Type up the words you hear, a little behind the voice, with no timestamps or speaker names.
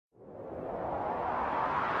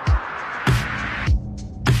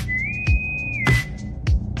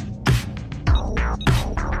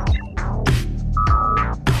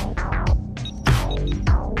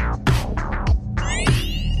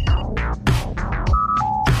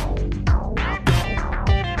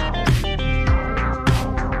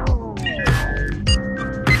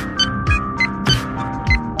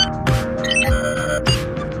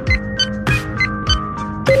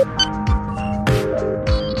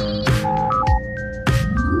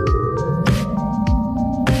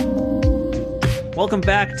Welcome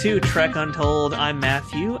back to Trek Untold. I'm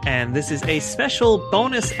Matthew, and this is a special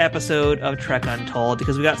bonus episode of Trek Untold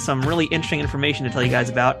because we got some really interesting information to tell you guys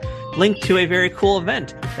about, linked to a very cool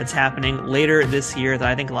event that's happening later this year that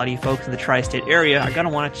I think a lot of you folks in the tri-state area are going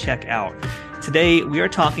to want to check out. Today, we are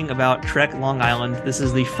talking about Trek Long Island. This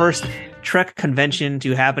is the first Trek convention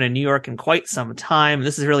to happen in New York in quite some time.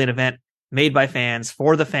 This is really an event made by fans,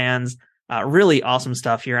 for the fans. Really awesome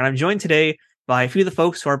stuff here. And I'm joined today by a few of the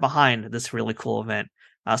folks who are behind this really cool event.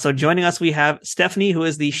 So joining us, we have Stephanie, who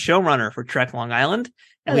is the showrunner for Trek Long Island.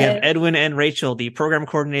 And we have Edwin and Rachel, the program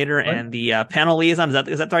coordinator and the panel liaison.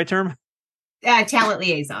 Is that the right term? Talent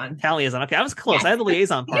liaison. Talent liaison. Okay, I was close. Yeah. I had the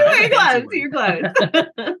liaison part. You're close.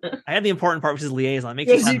 I had the important part, which is liaison. It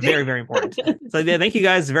makes it sound very, very important. So yeah, thank you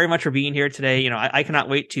guys very much for being here today. You know, I cannot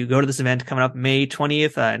wait to go to this event coming up May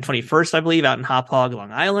 20th and 21st, I believe, out in Hop Hog,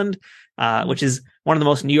 Long Island, which is one of the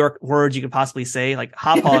most New York words you could possibly say. Like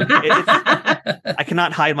Hop Hog. I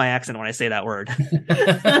cannot hide my accent when I say that word.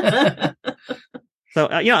 So,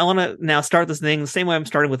 I want to now start this thing the same way I'm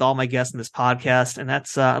starting with all my guests in this podcast. And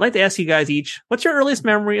that's, I'd like to ask you guys each, what's your earliest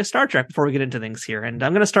memory of Star Trek before we get into things here? And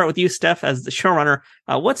I'm going to start with you, Steph, as the showrunner.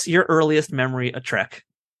 What's your earliest memory of Trek?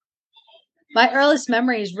 My earliest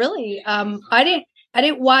memory is really, I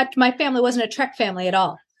didn't watch, my family wasn't a Trek family at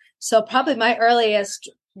all. So probably my earliest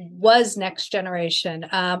was Next Generation.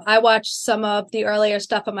 I watched some of the earlier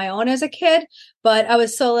stuff on my own as a kid, but I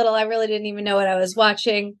was so little I really didn't even know what I was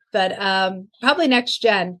watching. But probably Next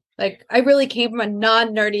Gen. Like I really came from a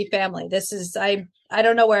non-nerdy family. I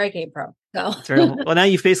don't know where I came from. So. Well, now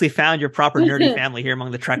you've basically found your proper nerdy family here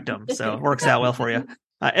among the Trekdom, so it works out well for you.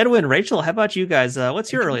 Edwin, Rachel, how about you guys?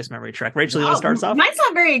 What's your earliest memory of Trek? Rachel, you want to start us off? Mine's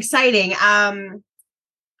not very exciting.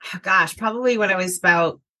 Probably when I was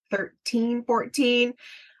about 13, 14.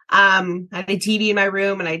 I had a TV in my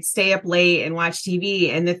room and I'd stay up late and watch TV.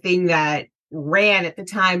 And the thing that ran at the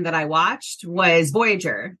time that I watched was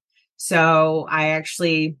Voyager. So I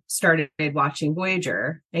actually started watching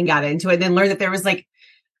Voyager and got into it and then learned that there was like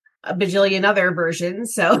a bajillion other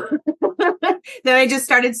versions. So then I just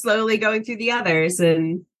started slowly going through the others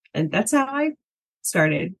and that's how I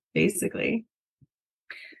started basically.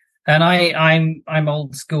 And I'm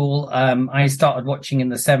old school. I started watching in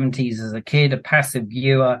the 70s as a kid, a passive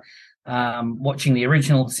viewer, watching the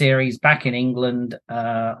original series back in England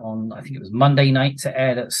on, I think it was Monday nights. It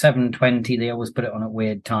aired at 7:20. They always put it on at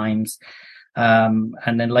weird times.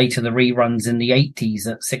 And then later the reruns in the 80s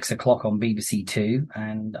at 6 o'clock on BBC Two.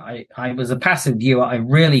 And I was a passive viewer. I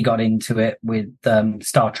really got into it with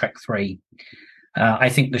Star Trek 3. I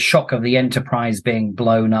think the shock of the Enterprise being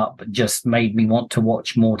blown up just made me want to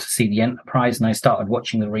watch more to see the Enterprise. And I started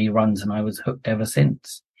watching the reruns and I was hooked ever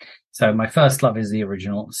since. So my first love is the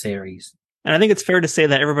original series. And I think it's fair to say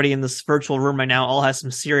that everybody in this virtual room right now all has some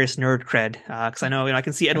serious nerd cred. Because I know, I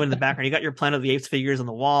can see Edwin in the background. You got your Planet of the Apes figures on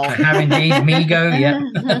the wall. I have indeed. Mego, yeah.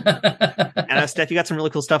 And Steph, you got some really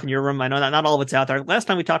cool stuff in your room. I know that not all of it's out there. Last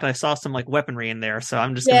time we talked, I saw some like weaponry in there. So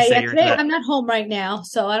I'm just going to say today I'm not home right now,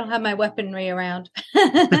 so I don't have my weaponry around.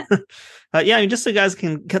 Just so you guys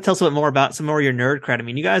can tell us a bit more about some more of your nerd cred. I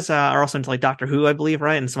mean, you guys are also into like Doctor Who, I believe,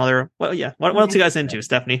 right? And some other, what else are you guys into,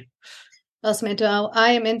 Stephanie? I'm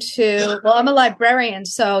a librarian,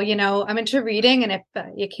 so, I'm into reading, and if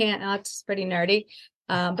you can't, it's pretty nerdy.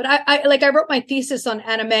 But I wrote my thesis on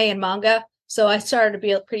anime and manga, so I started to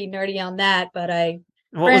be pretty nerdy on that, but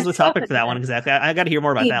what was the topic for that one exactly? I got to hear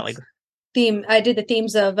more about that. I did the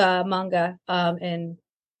themes of manga in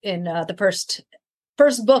the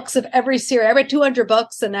first books of every series. I read 200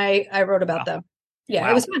 books, and I wrote about them. Yeah,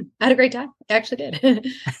 It was fun. I had a great time. I actually did.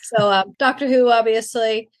 So Doctor Who,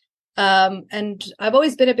 obviously. And I've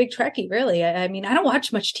always been a big Trekkie, really. I mean, I don't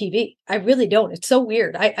watch much TV. I really don't. It's so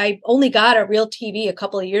weird. I only got a real TV a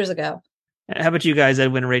couple of years ago. How about you guys,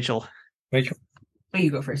 Edwin and Rachel? Rachel? Well, you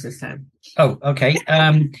go first this time. Oh, okay.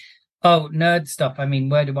 Nerd stuff. I mean,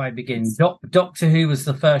 where do I begin? Doctor Who was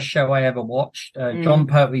the first show I ever watched. John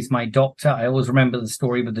Pertwee's my doctor. I always remember the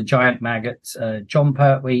story with the giant maggots. John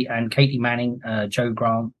Pertwee and Katie Manning, Joe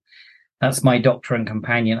Grant. That's my doctor and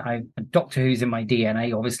companion. Doctor Who's in my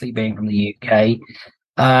DNA, obviously being from the UK.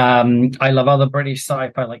 I love other British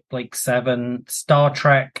sci-fi like Blake Seven, Star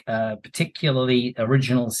Trek, particularly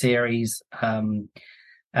original series. And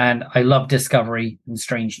I love Discovery and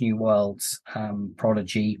Strange New Worlds,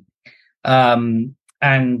 Prodigy. And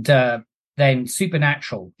then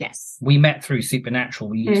Supernatural. Yes. We met through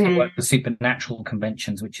Supernatural. We used to work for Supernatural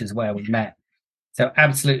conventions, which is where we met. So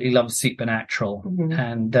absolutely love Supernatural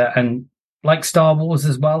and like Star Wars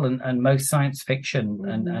as well, and most science fiction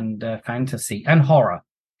and fantasy and horror.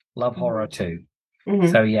 Love horror too.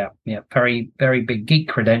 So yeah, very, very big geek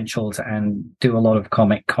credentials and do a lot of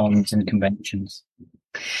comic cons and conventions.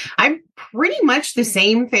 I'm pretty much the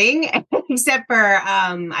same thing, except for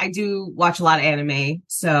I do watch a lot of anime,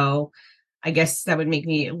 so I guess that would make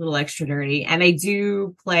me a little extra nerdy. And I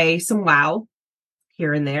do play some WoW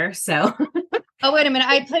here and there. So oh, wait a minute.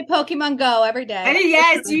 I play Pokemon Go every day.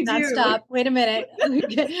 Yes, you do. Stop. Wait a minute.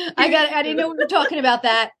 I didn't know we were talking about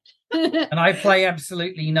that. And I play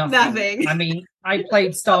absolutely nothing. Nothing. I mean, I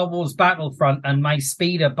played Star Wars Battlefront and my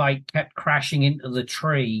speeder bike kept crashing into the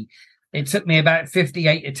tree. It took me about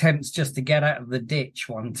 58 attempts just to get out of the ditch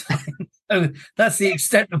one time. So that's the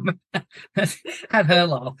extent of had her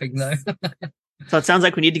laughing though. So it sounds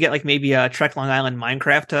like we need to get like maybe a Trek Long Island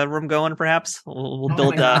Minecraft room going. Perhaps we'll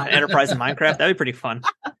build an enterprise in Minecraft. That'd be pretty fun.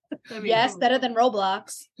 Yes, better than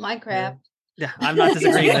Roblox, Minecraft. Yeah, I'm not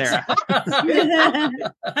disagreeing there.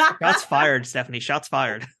 Shots fired, Stephanie. Shots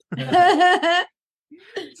fired.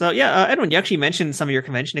 So yeah, Edwin, you actually mentioned some of your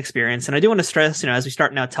convention experience, and I do want to stress, as we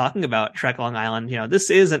start now talking about Trek Long Island, this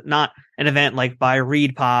isn't not an event like by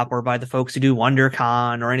Reed Pop or by the folks who do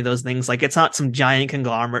WonderCon or any of those things. Like, it's not some giant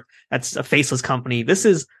conglomerate that's a faceless company. This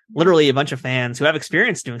is literally a bunch of fans who have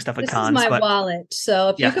experience doing stuff at cons. This is my wallet, so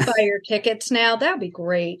if you could buy your tickets now, that'd be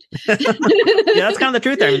great. Yeah, that's kind of the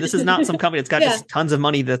truth there. I mean, this is not some company that's got just tons of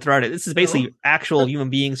money to throw at it. This is basically actual human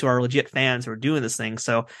beings who are legit fans who are doing this thing.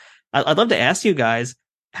 So I'd love to ask you guys,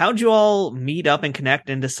 how'd you all meet up and connect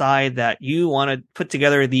and decide that you want to put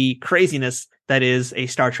together the craziness that is a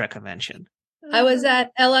Star Trek convention? I was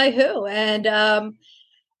at LI Who, and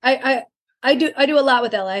I do a lot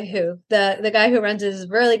with LI Who. The guy who runs it is a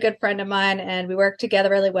really good friend of mine, and we work together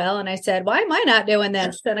really well. And I said, why am I not doing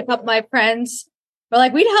this? And a couple of my friends were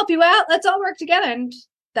like, we'd help you out. Let's all work together. And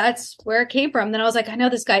that's where it came from. Then I was like, I know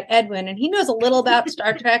this guy, Edwin, and he knows a little about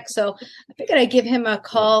Star Trek. So I figured I'd give him a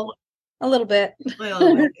call. A little bit.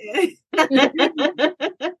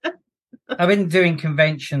 I've been doing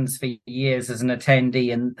conventions for years as an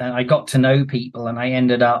attendee, and I got to know people, and I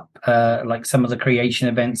ended up like some of the creation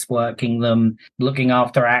events, working them, looking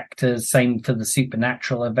after actors. Same for the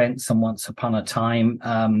supernatural events and Once Upon a Time.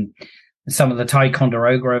 Some of the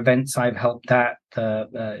Ticonderoga events I've helped at,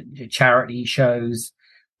 charity shows.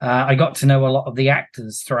 I got to know a lot of the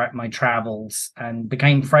actors throughout my travels and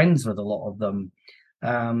became friends with a lot of them.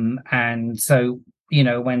 And so,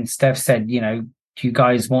 when Steph said, do you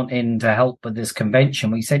guys want in to help with this convention?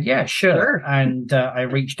 We said, yeah, sure. And I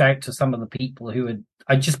reached out to some of the people who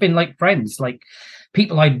I'd just been like friends, like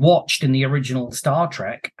people I'd watched in the original Star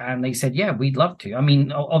Trek. And they said, yeah, we'd love to. I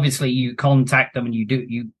mean, obviously you contact them and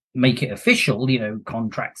you make it official,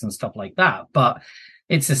 contracts and stuff like that. But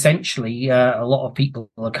it's essentially a lot of people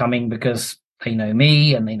are coming because they know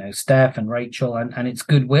me and they know Steph and Rachel, and it's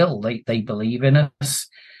goodwill. They believe in us.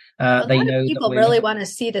 They know people really want to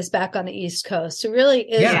see this back on the East Coast. It really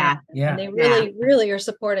is. Yeah. And they really are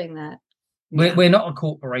supporting that. We're not a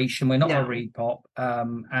corporation. We're not a Reed Pop.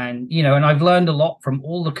 And I've learned a lot from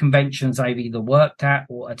all the conventions I've either worked at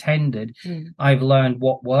or attended. I've learned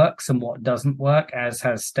what works and what doesn't work, as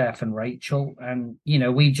has Steph and Rachel. And,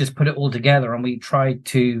 we've just put it all together, and we've tried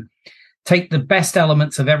to take the best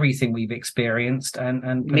elements of everything we've experienced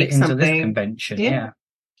and put it into this convention.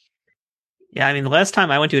 Yeah, I mean, the last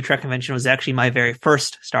time I went to a Trek convention was actually my very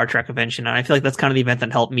first Star Trek convention, and I feel like that's kind of the event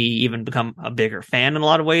that helped me even become a bigger fan in a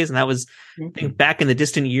lot of ways, and that was I think, back in the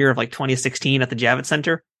distant year of like 2016 at the Javits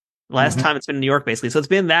Center. Last time it's been in New York, basically. So it's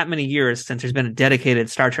been that many years since there's been a dedicated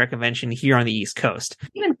Star Trek convention here on the East Coast.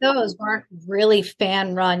 Even those weren't really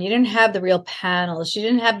fan run. You didn't have the real panels. You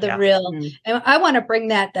didn't have the real. And I want to bring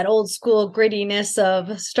that old school grittiness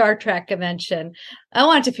of Star Trek convention. I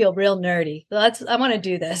want it to feel real nerdy. I want to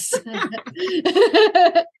do this.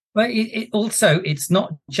 But it's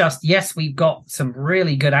not just, yes, we've got some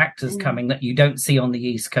really good actors coming that you don't see on the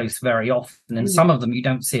East Coast very often, and some of them you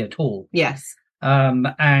don't see at all. Yes.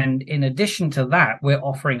 And in addition to that, we're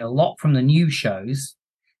offering a lot from the new shows,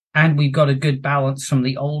 and we've got a good balance from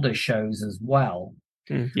the older shows as well.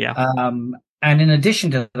 And in addition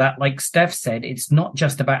to that, like Steph said, it's not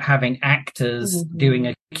just about having actors doing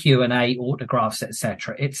a Q&A, autographs,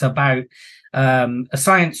 etc. It's about a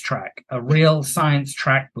science track, a real science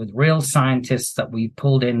track with real scientists that we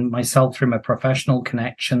pulled in, myself through my professional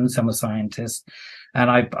connections. I'm a scientist. And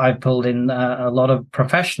I pulled in a lot of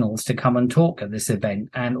professionals to come and talk at this event,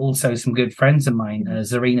 and also some good friends of mine,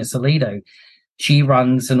 Zarina Salido. She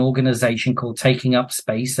runs an organization called Taking Up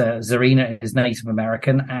Space. Zarina is Native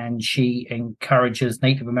American, and she encourages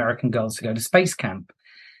Native American girls to go to space camp.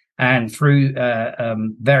 And through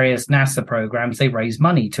various NASA programs, they raise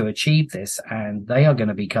money to achieve this, and they are going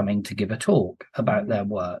to be coming to give a talk about their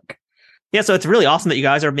work. Yeah, so it's really awesome that you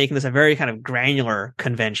guys are making this a very kind of granular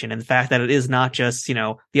convention, and the fact that it is not just,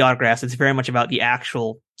 the autographs, it's very much about the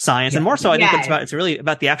actual science, and more so I think it's really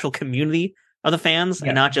about the actual community of the fans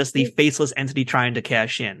and not just the faceless entity trying to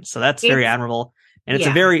cash in. So that's very admirable. And it's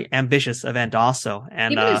a very ambitious event also.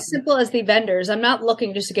 And even as simple as the vendors, I'm not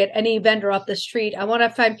looking just to get any vendor off the street. I want to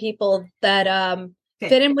find people that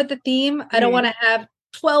fit in with the theme. I don't want to have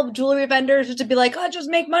 12 jewelry vendors to be like, oh,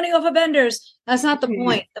 just make money off of vendors. That's not the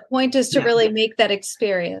point. The point is to really make that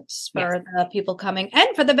experience for the people coming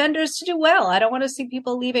and for the vendors to do well. I don't want to see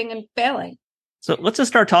people leaving and failing. So let's just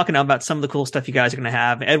start talking about some of the cool stuff you guys are going to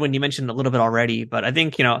have. Edwin, you mentioned a little bit already, but I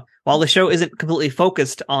think, while the show isn't completely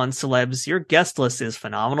focused on celebs, your guest list is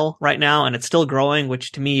phenomenal right now, and it's still growing,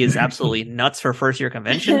 which to me is absolutely nuts for a first-year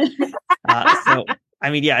convention. I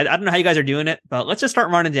don't know how you guys are doing it, but let's just start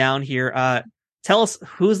running down here. Tell us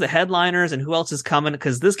who's the headliners and who else is coming,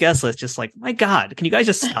 because this guest list just like, my God, can you guys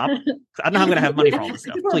just stop? I don't know how I'm going to have money for all this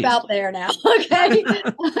stuff. We're about there now. Okay. I think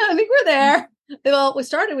we're there. Well, we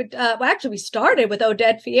started with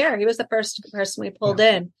Oded Fier. He was the first person we pulled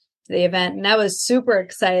in to the event, and that was super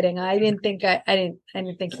exciting. I didn't think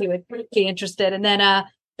he would be interested. And then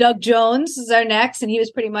Doug Jones is our next, and he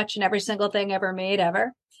was pretty much in every single thing ever made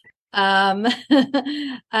ever. And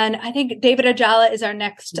I think David Ajala is our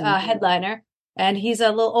next headliner, and he's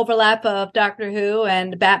a little overlap of Doctor Who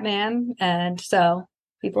and Batman, and so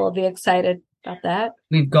people will be excited about that.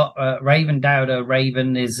 We've got Raven Dowder.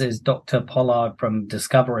 Raven is Dr. Pollard from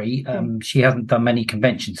Discovery. She hasn't done many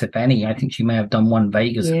conventions, if any. I think she may have done one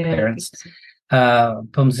Vegas appearance.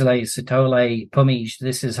 Pumzile Sitole Pumish.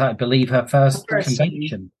 This is, I believe, her first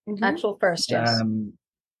convention. Actual first, yes.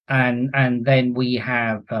 And then we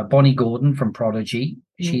have Bonnie Gordon from Prodigy.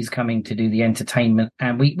 She's coming to do the entertainment.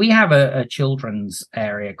 And we have a children's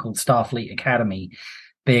area called Starfleet Academy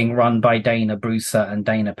being run by Dana Brucer and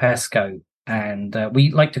Dana Pesco. And we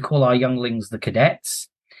like to call our younglings the cadets.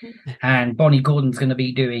 And Bonnie Gordon's going to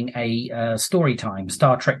be doing a story time,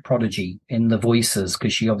 Star Trek Prodigy, in the voices,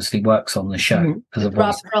 because she obviously works on the show.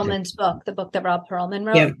 Rob Perlman's book, the book that Rob Perlman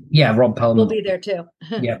wrote. Yeah, Rob Perlman will be there too.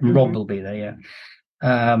 Rob will be there. Yeah.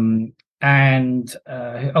 And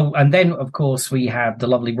then of course we have the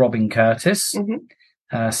lovely Robin Curtis,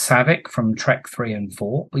 Savick from Trek 3 and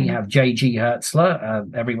 4. We have J.G.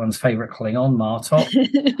 Hertzler, everyone's favorite Klingon, Martok.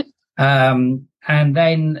 And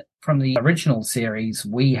then from the original series,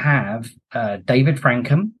 we have David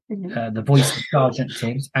Frankham, the voice of Sergeant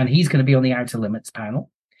Tibbs, and he's going to be on the Outer Limits panel.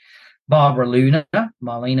 Barbara Luna,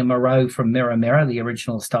 Marlena Moreau from Mirror Mirror, the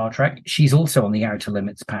original Star Trek. She's also on the Outer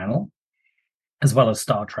Limits panel, as well as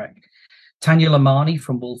Star Trek. Tanya Lamani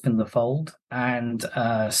from Wolf in the Fold, and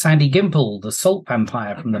Sandy Gimple, the salt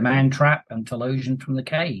vampire from The Man Trap, and Telosian from The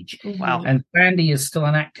Cage. Wow. And Sandy is still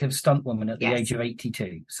an active stunt woman at the age of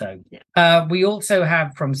 82. So we also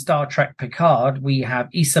have from Star Trek Picard, we have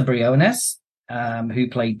Issa Briones, who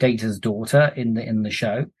played Data's daughter in the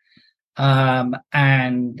show,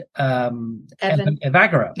 and Evan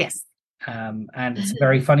Evagora. Yes. And it's a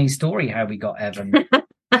very funny story how we got Evan.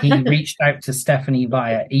 He reached out to Stephanie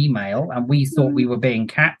via email, and we thought we were being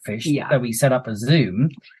catfished. So we set up a Zoom.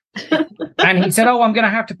 And he said, "Oh, I'm going to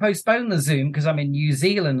have to postpone the Zoom because I'm in New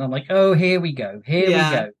Zealand." I'm like, "Oh, here we go. Here we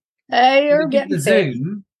go." Hey, you're getting the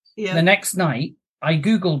Zoom. The next night, I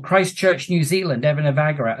Googled Christchurch, New Zealand, Evan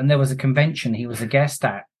Evagora, and there was a convention he was a guest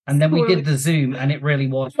at. And then we did the Zoom, and it really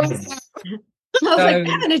was him. I was like,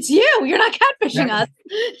 Evan, it's you. You're not catfishing us.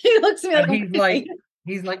 He looks at me like,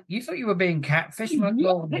 he's like, you thought you were being catfished? I'm like,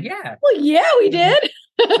 well, yeah. Well, yeah, we did.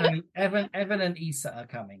 So Evan and Issa are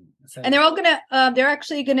coming. So. And they're all they're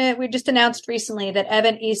actually we just announced recently that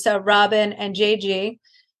Evan, Issa, Robin, and JG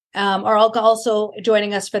are all also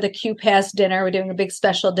joining us for the Q Pass dinner. We're doing a big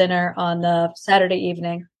special dinner on the Saturday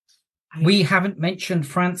evening. We haven't mentioned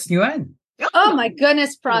France Nguyen. Oh my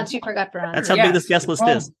goodness, France! You forgot France. That's how big this guest list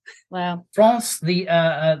is. Wow. France, the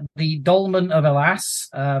dolmen of Elas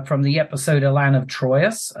from the episode Elan of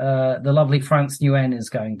Troyes. The lovely France Nguyen is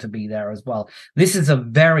going to be there as well. This is a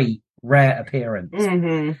very rare appearance.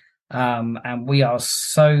 And we are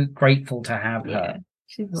so grateful to have her.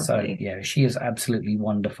 So she is absolutely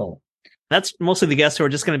wonderful. That's mostly the guests who are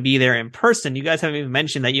just going to be there in person. You guys haven't even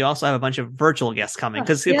mentioned that you also have a bunch of virtual guests coming.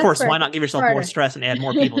 Because, of course, why not give yourself more stress and add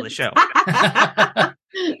more people to the show?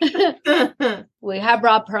 We have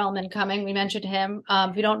Rob Perlman coming. We mentioned him.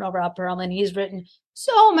 If you don't know Rob Perlman, he's written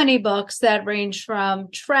so many books that range from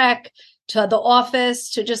Trek to The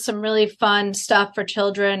Office to just some really fun stuff for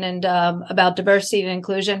children and about diversity and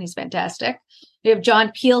inclusion. He's fantastic. We have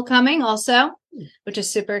John Peel coming also, which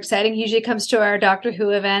is super exciting. He usually comes to our Doctor Who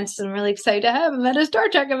events, and I'm really excited to have him at a Star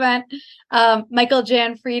Trek event. Michael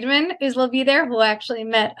Jan Friedman will be there, who I actually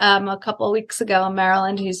met a couple of weeks ago in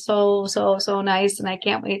Maryland. He's so nice, and I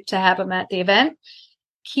can't wait to have him at the event.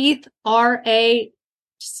 Keith R.A.,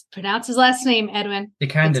 just pronounce his last name, Edwin.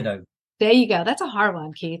 DeCandido. There you go. That's a hard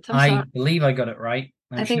one, Keith. I believe I got it right.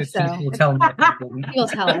 I think so. He'll tell me. He'll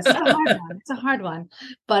tell us. It's a hard one. It's a hard one.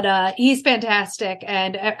 But he's fantastic,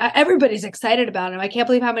 and everybody's excited about him. I can't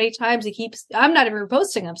believe how many times I'm not even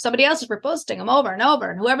reposting him. Somebody else is reposting him over and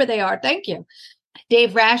over, and whoever they are, thank you.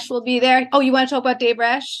 Dave Rash will be there. Oh, you want to talk about Dave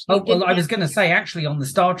Rash? Oh, well, I was going to say, actually, on the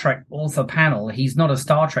Star Trek author panel, he's not a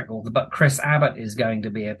Star Trek author, but Chris Abbott is going to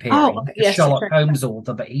be appearing. Oh, yes, Sherlock Holmes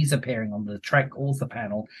author, but he's appearing on the Trek author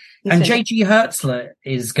panel. And J.G. Hertzler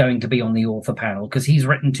is going to be on the author panel because he's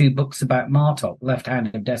written 2 books about Martok, Left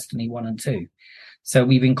Hand of Destiny 1 and 2. So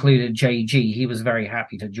we've included J.G. He was very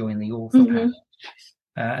happy to join the author panel.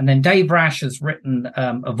 And then Dave Rash has written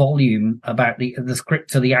a volume about the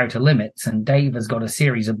script to The Outer Limits, and Dave has got a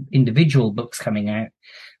series of individual books coming out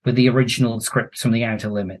with the original scripts from The Outer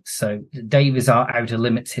Limits. So Dave is our Outer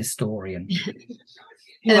Limits historian.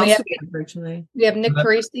 And then we have Nick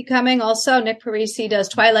Parisi coming also. Nick Parisi does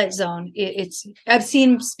Twilight Zone. I've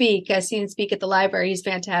seen him speak. I've seen him speak at the library. He's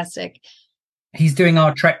fantastic. He's doing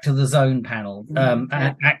our Trek to the Zone panel.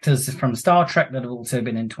 Actors from Star Trek that have also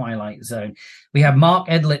been in Twilight Zone. We have Mark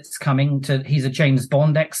Edlitz coming he's a James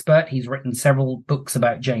Bond expert. He's written several books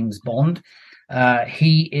about James Bond.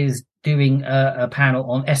 He is doing a panel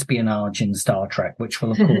on espionage in Star Trek, which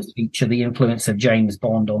will, of course, feature the influence of James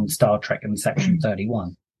Bond on Star Trek and Section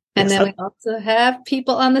 31. And then we also have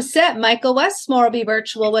people on the set. Michael Westmore will be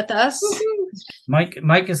virtual with us.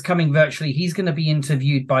 Mike is coming virtually. He's going to be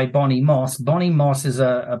interviewed by Bonnie Moss. Bonnie Moss is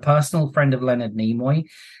a personal friend of Leonard Nimoy,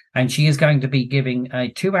 and she is going to be giving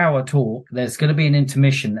a 2-hour talk. There's going to be an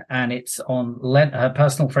intermission, and it's on her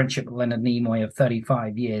personal friendship with Leonard Nimoy of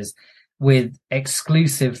 35 years with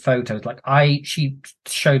exclusive photos. She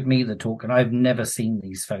showed me the talk, and I've never seen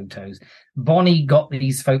these photos. Bonnie got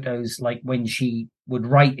these photos when she would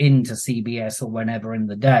write into CBS or whenever in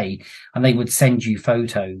the day, and they would send you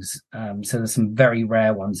photos. So there's some very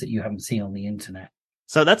rare ones that you haven't seen on the internet.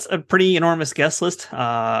 So that's a pretty enormous guest list.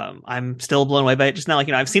 I'm still blown away by it. Just now,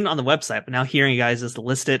 I've seen it on the website, but now hearing you guys just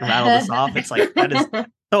list it and rattle this off, it's that is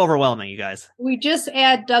so overwhelming, you guys. We just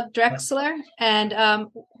add Doug Drexler and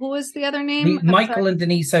who was the other name? Michael and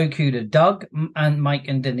Denise Okuda. Doug and Mike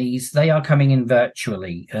and Denise, they are coming in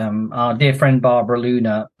virtually. Our dear friend Barbara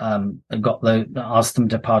Luna asked them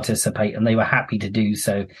to participate, and they were happy to do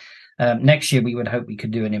so. Next year, we would hope we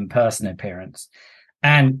could do an in-person appearance.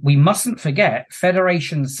 And we mustn't forget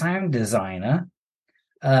Federation sound designer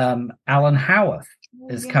Alan Howarth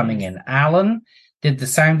is coming in. Alan did the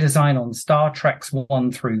sound design on Star Treks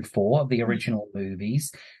 1 through 4 of the original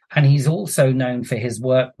movies. And he's also known for his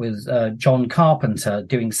work with John Carpenter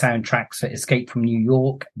doing soundtracks for Escape from New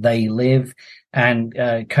York, They Live, and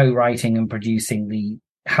co-writing and producing the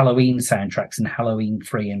Halloween soundtracks and Halloween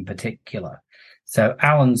 3 in particular. So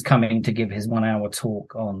Alan's coming to give his 1-hour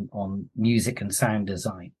talk on music and sound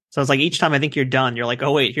design. So it's like each time I think you're done, you're like,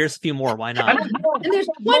 oh, wait, here's a few more. Why not? And there's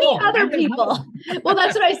 20 other people. Well,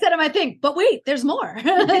 that's what I said in my thing. But wait, there's more.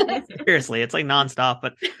 Seriously, it's like nonstop.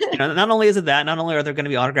 But not only is it that, not only are there going to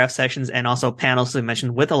be autograph sessions and also panels, as we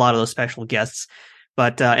mentioned, with a lot of those special guests.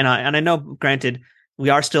 But and I know, granted, we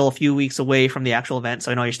are still a few weeks away from the actual event,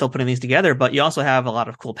 so I know you're still putting these together. But you also have a lot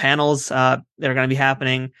of cool panels that are going to be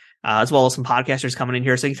happening, as well as some podcasters coming in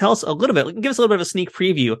here. So you can tell us a little bit, give us a little bit of a sneak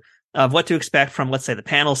preview of what to expect from, let's say, the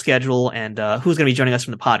panel schedule and who's going to be joining us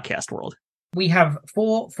from the podcast world. We have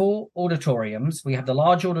four auditoriums. We have the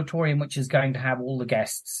large auditorium, which is going to have all the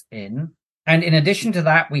guests in. And in addition to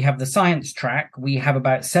that, we have the science track. We have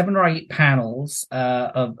about 7 or 8 panels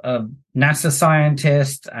of NASA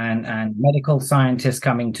scientists and medical scientists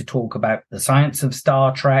coming to talk about the science of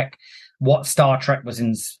Star Trek, what Star Trek was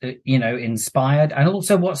inspired, and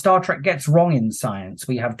also what Star Trek gets wrong in science.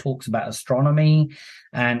 We have talks about astronomy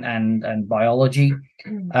and biology.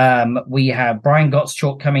 We have Brian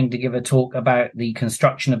Gottschalk coming to give a talk about the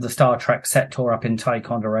construction of the Star Trek set tour up in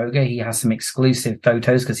Ticonderoga. He has some exclusive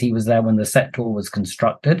photos because he was there when the set tour was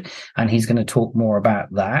constructed, and he's going to talk more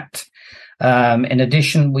about that. In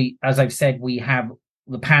addition, as I've said, we have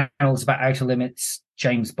the panels about Outer Limits,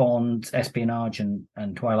 James Bond, espionage, and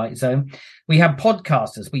Twilight Zone. We have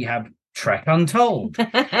podcasters. We have Trek Untold.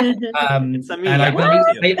 And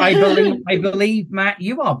I believe, Matt,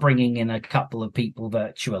 you are bringing in a couple of people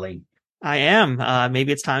virtually. I am.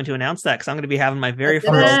 Maybe it's time to announce that because I'm going to be having my very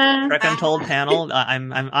first Trek Untold panel.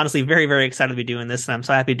 I'm honestly very, very excited to be doing this, and I'm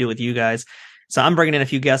so happy to do it with you guys. So I'm bringing in a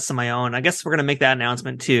few guests of my own. I guess we're going to make that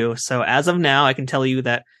announcement too. So as of now, I can tell you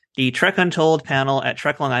that the Trek Untold panel at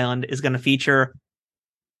Trek Long Island is going to feature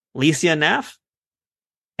Licia Naff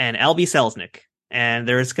and Albie Selznick. And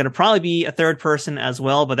there's going to probably be a third person as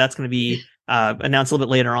well, but that's going to be announced a little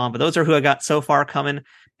bit later on. But those are who I got so far coming.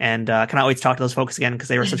 And cannot wait to talk to those folks again because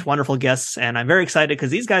they were such wonderful guests. And I'm very excited because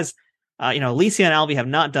these guys, Licia and Albie have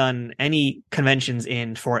not done any conventions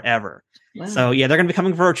in forever. Wow. So yeah, they're going to be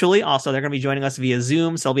coming virtually. Also, they're going to be joining us via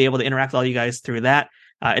Zoom. So I'll be able to interact with all you guys through that.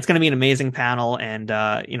 It's going to be an amazing panel. And,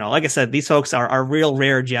 like I said, these folks are real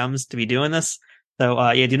rare gems to be doing this.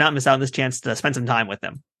 So yeah, do not miss out on this chance to spend some time with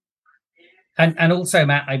them. And also,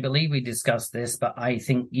 Matt, I believe we discussed this, but I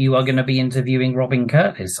think you are going to be interviewing Robin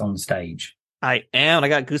Curtis on stage. I am. I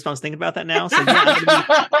got goosebumps thinking about that now. So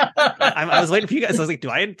yeah, I was waiting for you guys. I was like,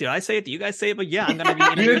 did I say it? Do you guys say it? But yeah, I'm going to be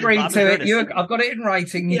interviewing You agreed Robin to Curtis. it. I've got it in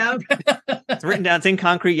writing. Yeah. It's written down. It's in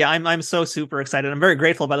concrete. Yeah, I'm so super excited. I'm very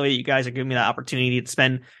grateful, by the way, that you guys are giving me that opportunity to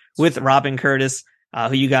spend with Robin Curtis,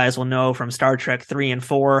 who you guys will know from Star Trek 3 and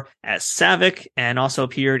 4 as Saavik, and also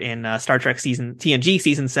appeared in Star Trek TNG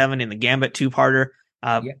season 7 in the Gambit two-parter.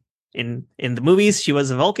 In the movies, she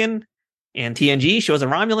was a Vulcan. In TNG, she was a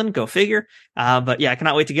Romulan. Go figure. But yeah, I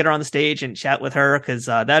cannot wait to get her on the stage and chat with her because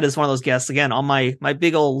that is one of those guests again on my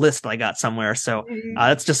big old list I got somewhere. So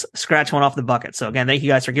let's just scratch one off the bucket. So again, thank you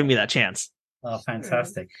guys for giving me that chance. Oh,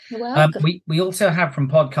 fantastic. Well, We also have from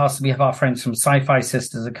podcasts, we have our friends from Sci-Fi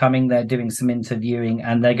Sisters are coming. They're doing some interviewing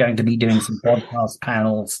and they're going to be doing some podcast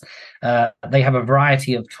panels. They have a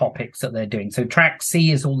variety of topics that they're doing. So track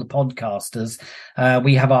C is all the podcasters.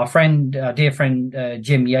 We have our dear friend,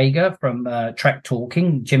 Jim Yeager from Trek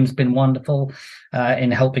Talking. Jim's been wonderful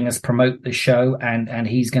in helping us promote the show and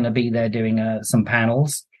he's going to be there doing some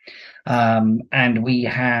panels. And we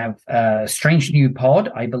have Strange New Pod.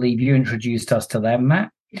 I believe you introduced us to them,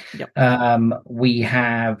 Matt. Yep. We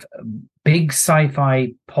have Big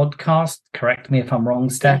Sci-Fi Podcast. Correct me if I'm wrong,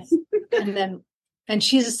 Steph. Yes. And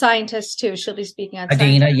she's a scientist too. She'll be speaking on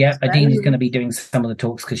Adina. science. Yeah, Adina's going to be doing some of the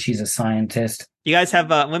talks because she's a scientist. You guys have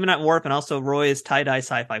Women at Warp and also Roy's tie-dye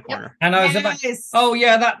sci-fi corner. And I was about, oh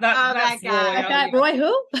yeah, that's that guy. Roy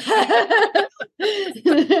who?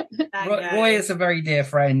 Roy is a very dear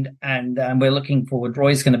friend, and we're looking forward.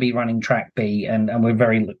 Roy's going to be running Track B, and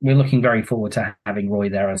we're looking very forward to having Roy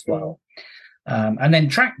there as well. And then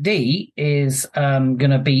Track D is going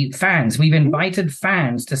to be fans. We've invited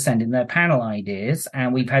fans to send in their panel ideas,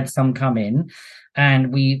 and we've had some come in,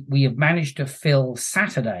 and we have managed to fill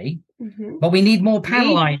Saturday. Mm-hmm. But we need more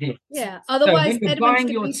panel ideas. Yeah, otherwise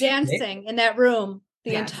Edwin's going to be dancing in that room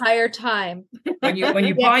the entire time. When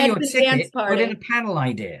you buy your ticket, put in a panel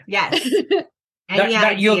idea. Yes.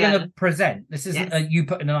 that you're going to present. This isn't you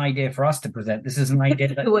putting an idea for us to present. This is an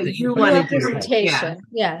idea that you want to presentation.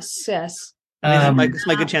 Yes. This is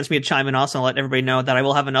my good chance for me to chime in also and let everybody know that I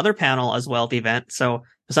will have another panel as well at the event. So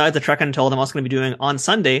besides the Trek Untold, I'm also going to be doing on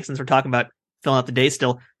Sunday, since we're talking about filling out the day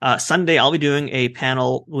still. Sunday, I'll be doing a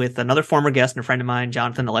panel with another former guest and a friend of mine,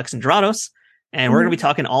 Jonathan Alexandrados, and we're going to be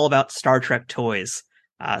talking all about Star Trek toys.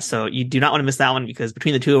 So you do not want to miss that one because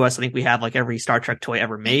between the two of us, I think we have like every Star Trek toy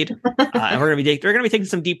ever made, and we're going to be taking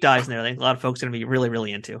some deep dives in there. I think a lot of folks are going to be really,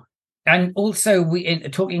 really into. And also,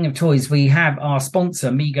 talking of toys, we have our sponsor,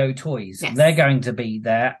 Mego Toys. Yes. They're going to be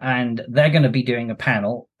there, and they're going to be doing a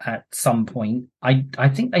panel at some point. I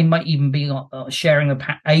think they might even be sharing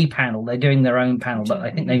a panel. They're doing their own panel, but I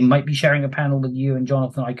think they might be sharing a panel with you and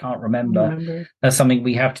Jonathan. I can't remember. That's something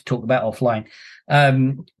we have to talk about offline.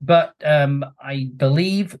 But I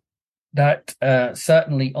believe that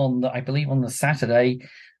certainly on the Saturday,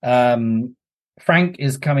 Frank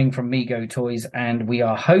is coming from Mego Toys, and we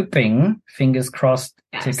are hoping, fingers crossed,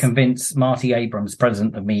 to convince Marty Abrams,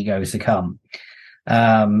 president of Mego, to come,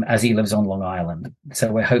 as he lives on Long Island.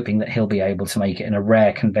 So we're hoping that he'll be able to make it in a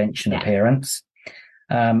rare convention appearance.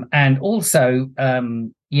 And also,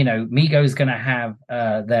 Mego is going to have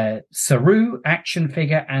their Saru action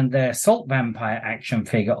figure and their Salt Vampire action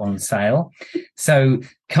figure on sale. So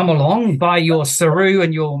come along, buy your Saru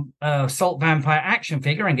and your Salt Vampire action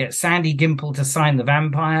figure and get Sandy Gimple to sign the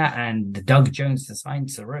vampire and Doug Jones to sign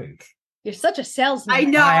Saru. You're such a salesman. I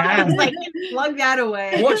know. I was like, plug that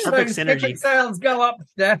away. Watch those ticket sales go up,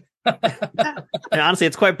 Steph. And honestly,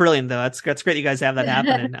 it's quite brilliant, though. It's great you guys have that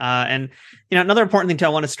happening. And another important thing too I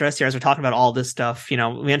want to stress here as we're talking about all this stuff. We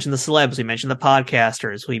mentioned the celebs, we mentioned the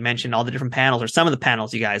podcasters, we mentioned all the different panels or some of the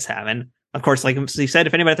panels you guys have. And of course, like you said,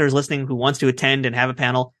 if anybody out there is listening who wants to attend and have a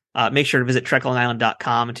panel, make sure to visit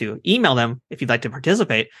treklongisland.com to email them if you'd like to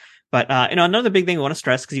participate. But another big thing I want to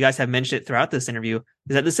stress, because you guys have mentioned it throughout this interview,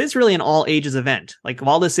 is that this is really an all ages event. Like,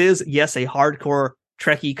 while this is, yes, a hardcore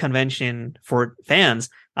Trekkie convention for fans,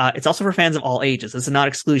 it's also for fans of all ages. This is not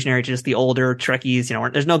exclusionary to just the older Trekkies.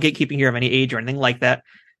 There's no gatekeeping here of any age or anything like that.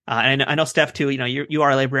 And I know, Steph, too, you are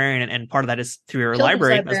a librarian, and part of that is through your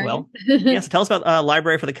library as well. Yeah, so tell us about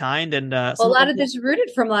Library for the Kind. And a lot of this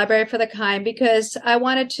rooted from Library for the Kind, because I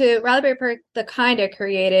wanted to, Library for the Kind I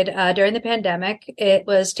created during the pandemic. It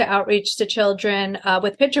was to outreach to children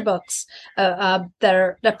with picture books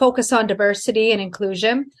that focus on diversity and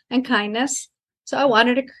inclusion and kindness. So I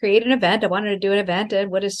wanted to create an event. I wanted to do an event,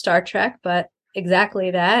 and what is Star Trek, but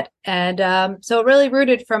exactly that. And so it really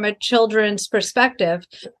rooted from a children's perspective.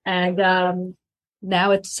 And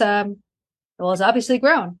now it's it's obviously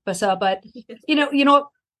grown. But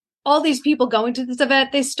all these people going to this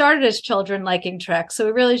event, they started as children liking Trek. So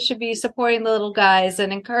we really should be supporting the little guys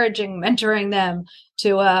and encouraging, mentoring them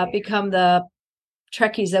to become the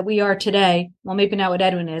Trekkies that we are today. Well, maybe not what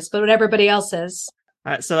Edwin is, but what everybody else is.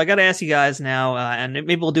 All right, so I got to ask you guys now, and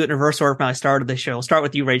maybe we'll do it in reverse order from how I started the show. We'll start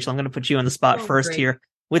with you, Rachel. I'm going to put you on the spot first great. Here.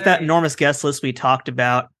 With that enormous guest list we talked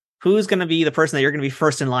about, who's going to be the person that you're going to be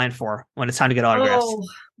first in line for when it's time to get autographs? Oh,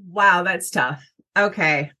 wow, that's tough.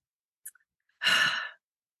 Okay.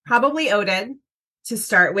 Probably Oded to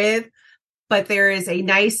start with, but there is a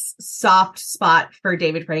nice soft spot for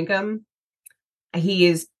David Frankham. He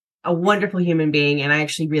is a wonderful human being, and I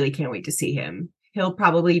actually really can't wait to see him. He'll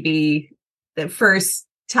probably be the first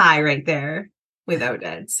tie right there with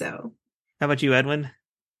Oded. So, how about you, Edwin?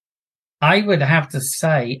 I would have to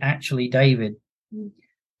say, actually, David,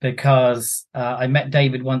 because I met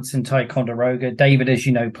David once in Ticonderoga. David, as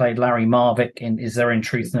you know, played Larry Marvick in Is There in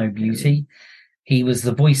Truth No Beauty? He was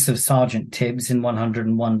the voice of Sergeant Tibbs in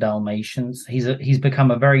 101 Dalmatians. He's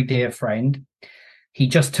become a very dear friend. He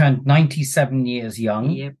just turned 97 years young.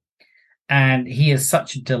 Yep. And he is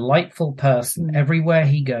such a delightful person. Everywhere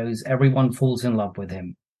he goes, everyone falls in love with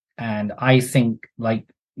him. And I think, like,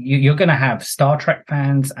 you're going to have Star Trek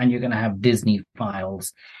fans and you're going to have Disney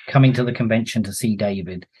files coming to the convention to see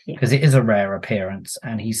David, because it is a rare appearance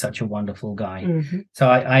and he's such a wonderful guy. Mm-hmm. So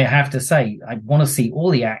I have to say, I want to see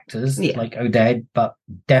all the actors like Oded, but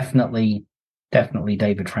definitely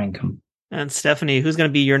David Frankham. And Stephanie, who's going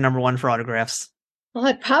to be your number one for autographs? Well,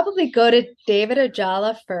 I'd probably go to David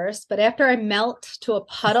Ajala first, but after I melt to a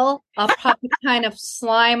puddle, I'll probably kind of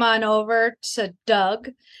slime on over to Doug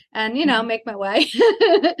and, make my way.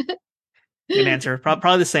 Good answer.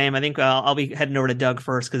 Probably the same. I think I'll be heading over to Doug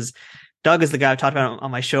first, because Doug is the guy I've talked about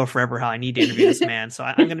on my show forever, how I need to interview this man. So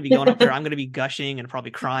I'm going to be going up there. I'm going to be gushing and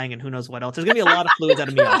probably crying and who knows what else. There's going to be a lot of fluids out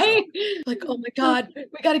of me. Right? Like, oh my God, we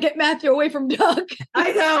got to get Matthew away from Doug.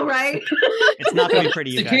 I know, right? It's not going to be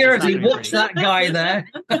pretty. Security, watch that guy there.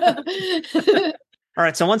 All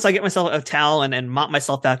right. So once I get myself a towel and mop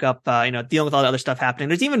myself back up, dealing with all the other stuff happening,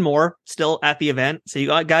 there's even more still at the event. So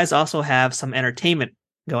you guys also have some entertainment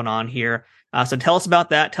going on here. So tell us about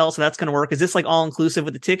that. Tell us how that's going to work. Is this like all inclusive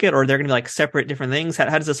with the ticket, or are there going to be like separate different things? How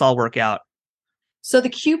does this all work out? So the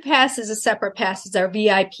Q Pass is a separate pass. It's our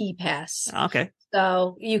VIP pass. Okay.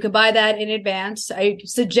 So you can buy that in advance. I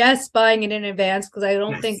suggest buying it in advance because I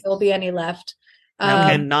don't think there'll be any left. Now,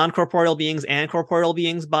 can non-corporeal beings and corporeal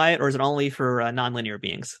beings buy it, or is it only for non-linear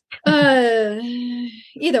beings? Either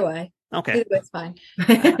way. Okay. Either way, it's fine.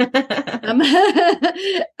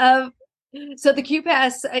 So the Q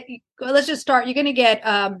Pass, let's just start. You're going to get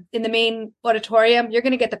in the main auditorium, you're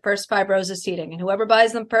going to get the first 5 rows of seating, and whoever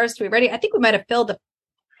buys them first, I think we might have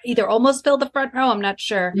almost filled the front row. I'm not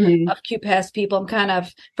sure of Q Pass people. I'm kind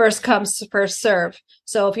of first come, first serve.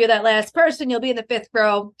 So if you're that last person, you'll be in the 5th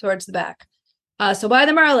row towards the back. So buy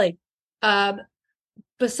them early.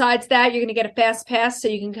 Besides that, you're going to get a fast pass, so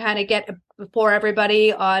you can kind of get before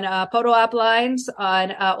everybody on photo op lines,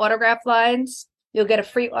 on autograph lines. You'll get a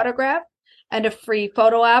free autograph and a free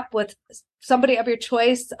photo op with somebody of your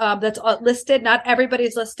choice that's listed. Not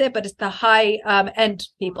everybody's listed, but it's the high end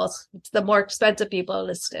people. It's the more expensive people are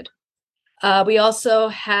listed. We also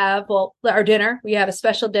have, our dinner. We have a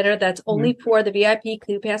special dinner that's only for the VIP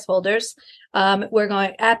Clue Pass holders. We're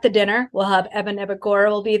going at the dinner. We'll have Evan Ebagora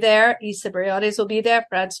will be there. Issa Briones will be there.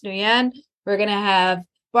 Franz Nguyen. We're going to have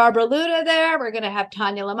Barbara Luda there. We're going to have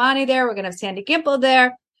Tanya Lamani there. We're going to have Sandy Gimple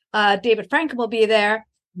there. David Frankham will be there.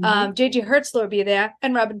 JJ Hertzler will be there,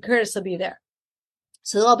 and Robin Curtis will be there.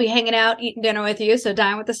 So they'll all be hanging out, eating dinner with you. So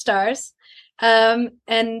dine with the stars.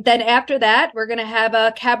 And then after that, we're going to have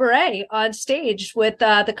a cabaret on stage with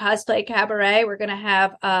the cosplay cabaret. We're going to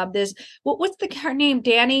have what's her name?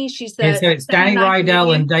 Danny. She's the so it's Danny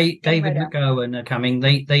Rydell and David Rydell. McGowan are coming.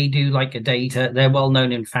 They do like a Data. They're well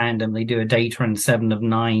known in fandom. They do a Data and 7 of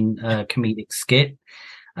 9 comedic skit.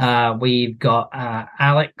 We've got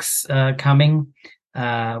Alex coming.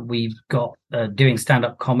 We've got doing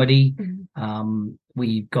stand-up comedy.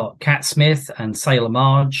 We've got Kat Smith and Sailor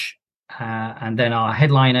Marge. And then our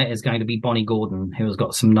headliner is going to be Bonnie Gordon, who has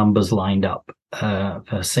got some numbers lined up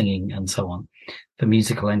for singing and so on, for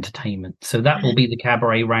musical entertainment. So that will be the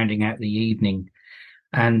cabaret rounding out the evening.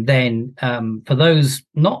 And then for those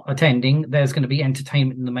not attending, there's going to be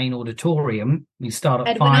entertainment in the main auditorium. We start at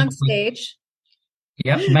Edwin 5. on stage.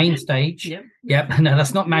 Yep, main stage. Yep. No,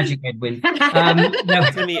 that's not Magic Edwin. No,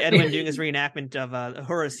 it's going to be Edwin doing his reenactment of a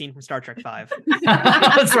horror scene from Star Trek V.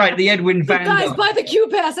 That's right, the Edwin fan. Guys, buy the Q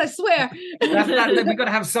Pass, I swear. We've got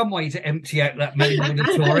to have some way to empty out that main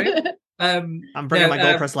auditorium. I'm bringing my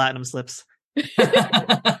Gold Press Latinum slips.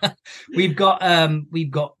 We've got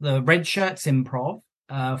the Red Shirts Improv,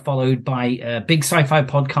 followed by Big Sci-Fi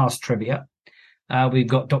Podcast Trivia. We've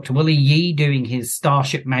got Dr. Willie Yee doing his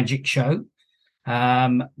Starship Magic show.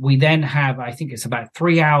 We then have, I think it's about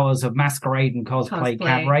 3 hours of Masquerade and Cosplay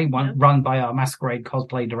Cabaret, run by our Masquerade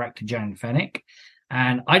cosplay director, Jan Fennick.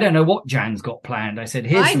 And I don't know what Jan's got planned. I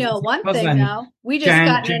said, I know one thing now. We just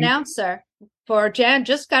got an announcer. For Jan,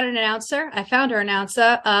 just got an announcer. I found her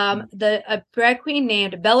announcer. A drag queen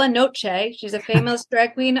named Bella Noche. She's a famous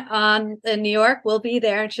drag queen in New York. Will be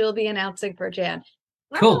there, and she'll be announcing for Jan.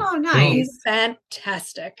 Cool. Oh, nice. Cool.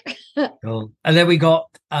 Fantastic. Cool. And then we got,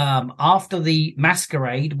 after the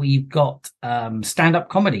Masquerade, we've got stand-up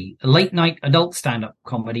comedy, a late night adult stand-up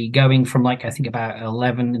comedy going from I think about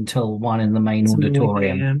 11 until 1 in the main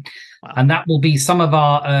auditorium. Wow. And that will be some of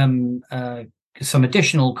our, some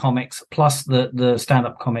additional comics plus the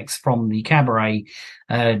stand-up comics from the cabaret,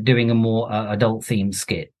 doing a more adult themed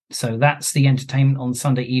skit. So that's the entertainment on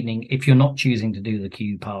Sunday evening if you're not choosing to do the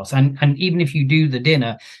Q Pass. And even if you do the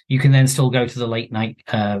dinner, you can then still go to the late night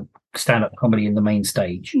stand-up comedy in the main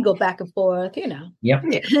stage. You can go back and forth, Yep.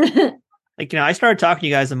 Yeah. I started talking to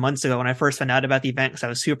you guys months ago when I first found out about the event because I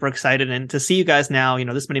was super excited. And to see you guys now,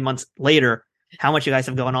 this many months later, how much you guys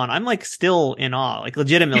have going on, I'm still in awe,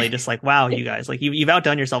 legitimately just wow, you guys, you've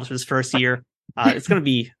outdone yourselves for this first year. It's going to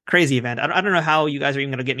be a crazy event. I don't know how you guys are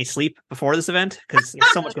even going to get any sleep before this event because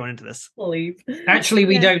there's so much going into this. Sleep. Actually,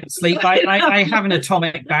 we don't sleep. I have an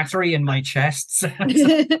atomic battery in my chest. So.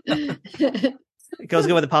 It goes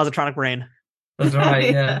good with the positronic brain. That's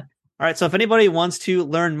right, yeah. All right, so if anybody wants to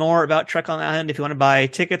learn more about Trek Long Island, if you want to buy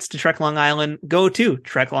tickets to Trek Long Island, go to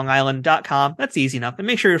treklongisland.com. That's easy enough. And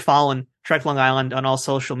make sure you're following Trek Long Island on all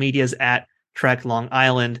social medias at Trek Long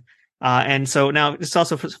Island. And so now, just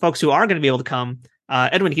also for folks who are going to be able to come,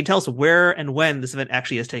 Edwin, can you tell us where and when this event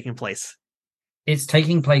actually is taking place? It's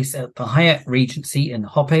taking place at the Hyatt Regency in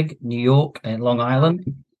Hauppauge, New York, in Long Island.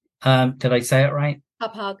 Did I say it right?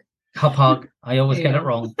 Hauppauge. I always get it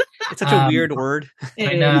wrong. It's such a weird word.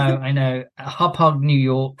 I know. Hauppauge, New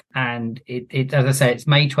York, and it as I say, it's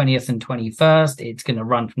May 20th and 21st. It's going to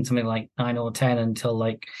run from something like 9 or 10 until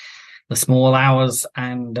the small hours,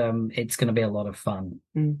 and it's going to be a lot of fun.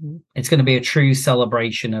 Mm-hmm. It's going to be a true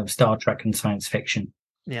celebration of Star Trek and science fiction.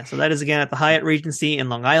 Yeah, so that is again at the Hyatt Regency in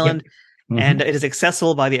Long Island. Yep. Mm-hmm. And it is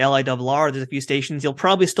accessible by the LIRR. There's a few stations. You'll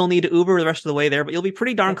probably still need to Uber the rest of the way there, but you'll be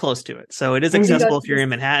pretty darn close to it. So it is accessible if you're in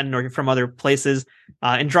Manhattan or from other places.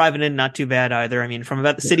 And driving in, not too bad either. I mean, from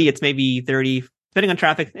about the city, it's maybe 30, depending on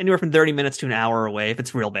traffic, anywhere from 30 minutes to an hour away if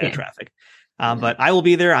it's real bad traffic. But I will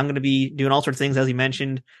be there. I'm going to be doing all sorts of things, as you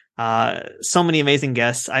mentioned. So many amazing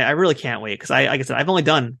guests. I really can't wait because like I said, I've only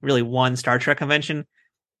done really one Star Trek convention,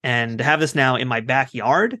 and to have this now in my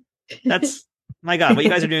backyard, that's my God, what you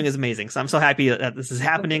guys are doing is amazing. So I'm so happy that this is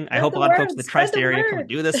happening. I hope a lot of folks in the tri-state area come and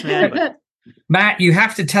do this, man. But... Matt, you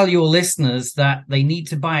have to tell your listeners that they need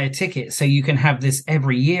to buy a ticket so you can have this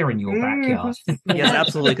every year in your backyard. Yes,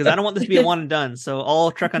 absolutely. Because I don't want this to be a one and done. So all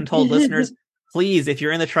Trek Untold listeners, please, if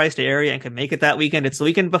you're in the tri-state area and can make it that weekend, it's the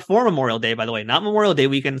weekend before Memorial Day, by the way, not Memorial Day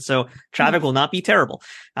weekend. So traffic will not be terrible,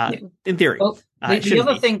 in theory. Well,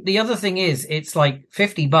 the other thing is it's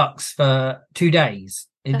 $50 for 2 days.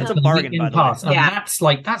 That's a bargain, by the way.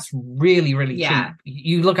 And that's really, really cheap.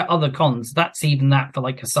 You look at other cons, that's even that for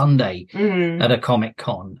a Sunday at a Comic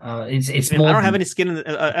Con. It's more. I don't have any skin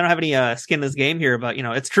in this game here, but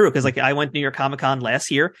it's true because I went to New York Comic Con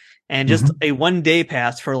last year, and just a 1 day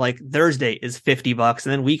pass for Thursday is $50,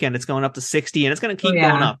 and then weekend it's going up to 60, and it's going to keep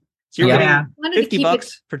going up. So you're getting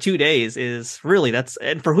 $50 for 2 days is really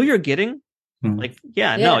and for who you're getting. Like,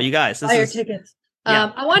 no, you guys, buy your tickets.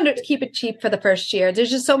 I wanted to keep it cheap for the first year.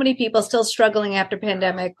 There's just so many people still struggling after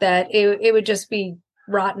pandemic that it would just be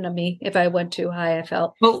rotten of me if I went too high, I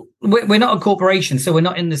felt. Well, we're not a corporation, so we're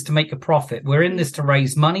not in this to make a profit. We're in this to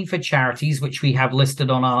raise money for charities, which we have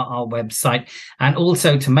listed on our website, and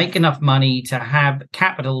also to make enough money to have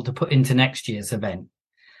capital to put into next year's event.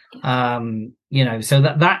 So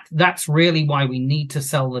that's really why we need to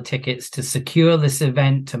sell the tickets, to secure this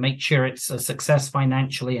event, to make sure it's a success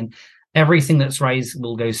financially, and everything that's raised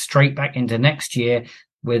will go straight back into next year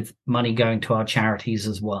with money going to our charities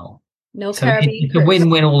as well. No so Caribbean. It's a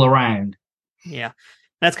win-win all around. Yeah.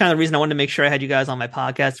 That's kind of the reason I wanted to make sure I had you guys on my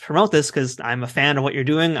podcast to promote this, because I'm a fan of what you're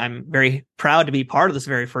doing. I'm very proud to be part of this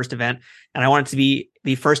very first event, and I want it to be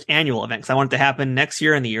the first annual event because I want it to happen next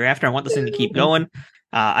year and the year after. I want this thing to keep going.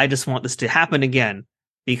 I just want this to happen again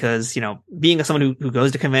because, being someone who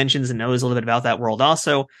goes to conventions and knows a little bit about that world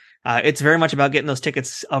also, it's very much about getting those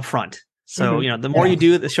tickets up front. So, the more you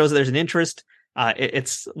do, it shows that there's an interest.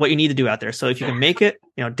 It's what you need to do out there. So if you can make it,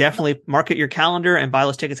 definitely market your calendar and buy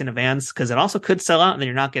those tickets in advance, because it also could sell out and then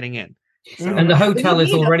you're not getting in. So, and the hotel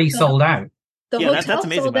is already sold out. The hotel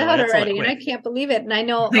sold out already, and I can't believe it. And I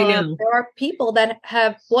know there are people that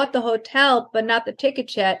have bought the hotel, but not the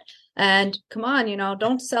tickets yet. And come on,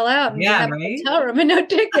 don't sell out and have a hotel room and no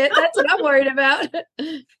ticket. That's what I'm worried about.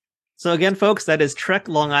 So again, folks, that is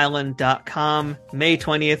treklongisland.com, May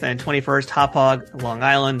 20th and 21st, Hop Hog, Long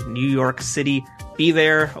Island, New York City. Be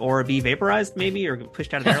there or be vaporized, maybe, or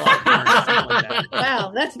pushed out of the airline. Like that.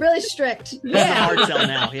 Wow, that's really strict. That's a hard sell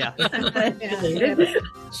now, yeah.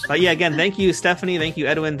 But yeah, again, thank you, Stephanie. Thank you,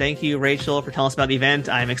 Edwin. Thank you, Rachel, for telling us about the event.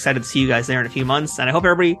 I'm excited to see you guys there in a few months. And I hope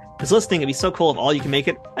everybody who's listening, it'd be so cool if all you can make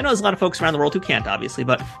it. I know there's a lot of folks around the world who can't, obviously,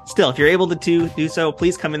 but still, if you're able to do so,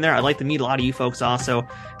 please come in there. I'd like to meet a lot of you folks also.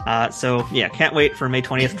 So yeah, can't wait for May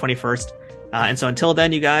 20th, 21st. And so until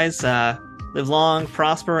then, you guys, live long,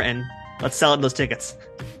 prosper, and let's sell those tickets.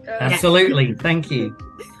 Absolutely. Thank you.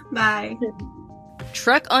 Bye.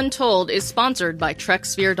 Trek Untold is sponsored by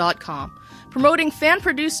TrekSphere.com, promoting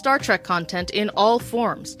fan-produced Star Trek content in all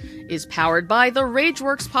forms, is powered by the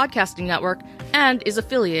RageWorks podcasting network, and is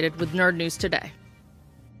affiliated with Nerd News Today.